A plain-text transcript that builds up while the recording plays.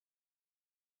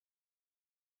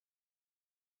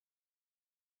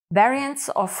Variants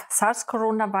of SARS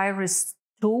coronavirus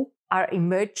 2 are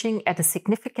emerging at a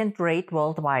significant rate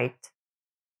worldwide.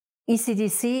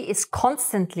 ECDC is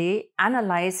constantly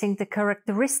analyzing the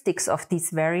characteristics of these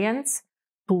variants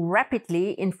to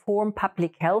rapidly inform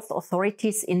public health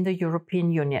authorities in the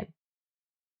European Union.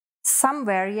 Some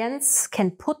variants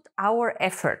can put our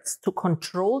efforts to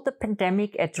control the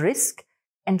pandemic at risk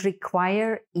and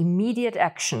require immediate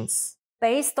actions.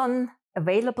 Based on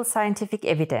available scientific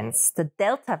evidence, the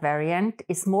Delta variant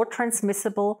is more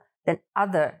transmissible than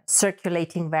other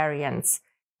circulating variants,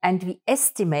 and we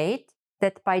estimate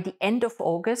that by the end of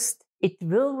August, it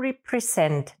will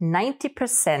represent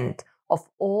 90% of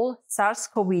all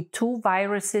SARS-CoV-2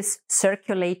 viruses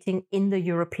circulating in the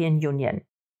European Union.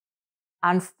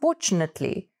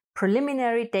 Unfortunately,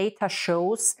 preliminary data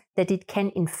shows that it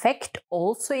can infect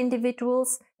also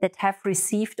individuals that have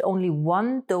received only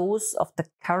one dose of the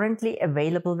currently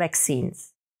available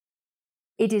vaccines.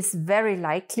 It is very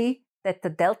likely that the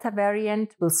Delta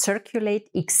variant will circulate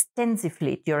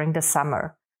extensively during the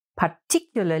summer,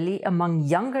 particularly among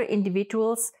younger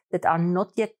individuals that are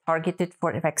not yet targeted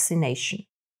for vaccination.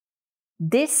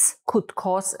 This could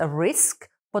cause a risk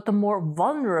for the more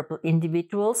vulnerable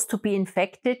individuals to be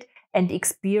infected and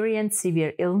experience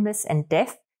severe illness and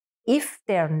death if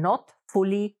they are not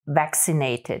fully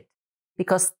vaccinated.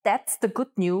 Because that's the good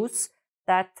news,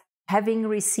 that having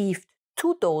received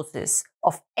 2 doses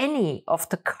of any of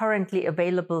the currently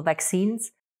available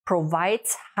vaccines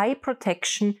provides high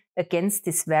protection against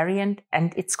this variant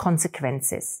and its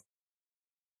consequences.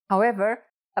 However,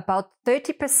 about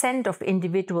 30% of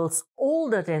individuals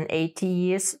older than 80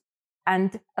 years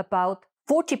and about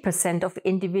 40% of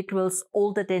individuals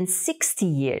older than 60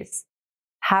 years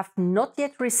have not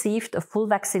yet received a full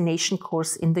vaccination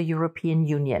course in the European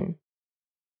Union.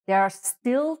 There are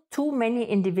still too many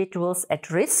individuals at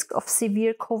risk of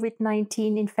severe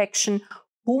COVID-19 infection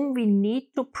whom we need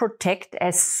to protect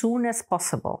as soon as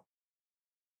possible.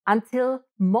 Until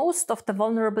most of the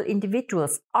vulnerable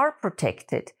individuals are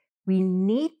protected, we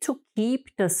need to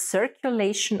keep the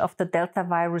circulation of the Delta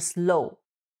virus low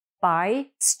by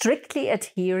strictly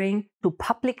adhering to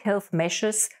public health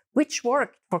measures which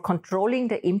work for controlling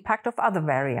the impact of other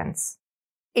variants.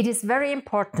 It is very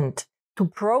important to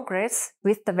progress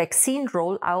with the vaccine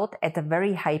rollout at a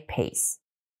very high pace.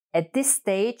 At this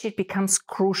stage, it becomes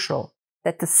crucial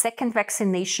that the second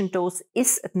vaccination dose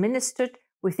is administered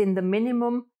within the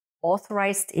minimum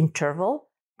authorized interval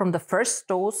from the first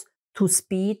dose to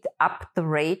speed up the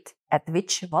rate at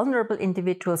which vulnerable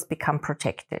individuals become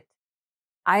protected.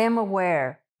 I am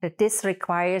aware that this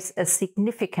requires a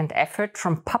significant effort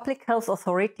from public health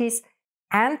authorities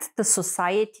and the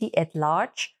society at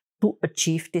large to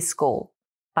achieve this goal.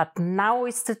 But now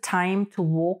is the time to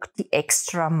walk the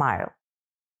extra mile.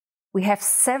 We have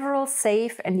several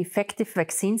safe and effective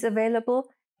vaccines available,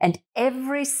 and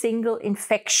every single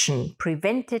infection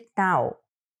prevented now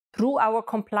through our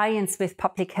compliance with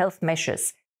public health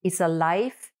measures is a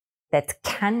life that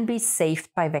can be saved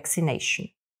by vaccination.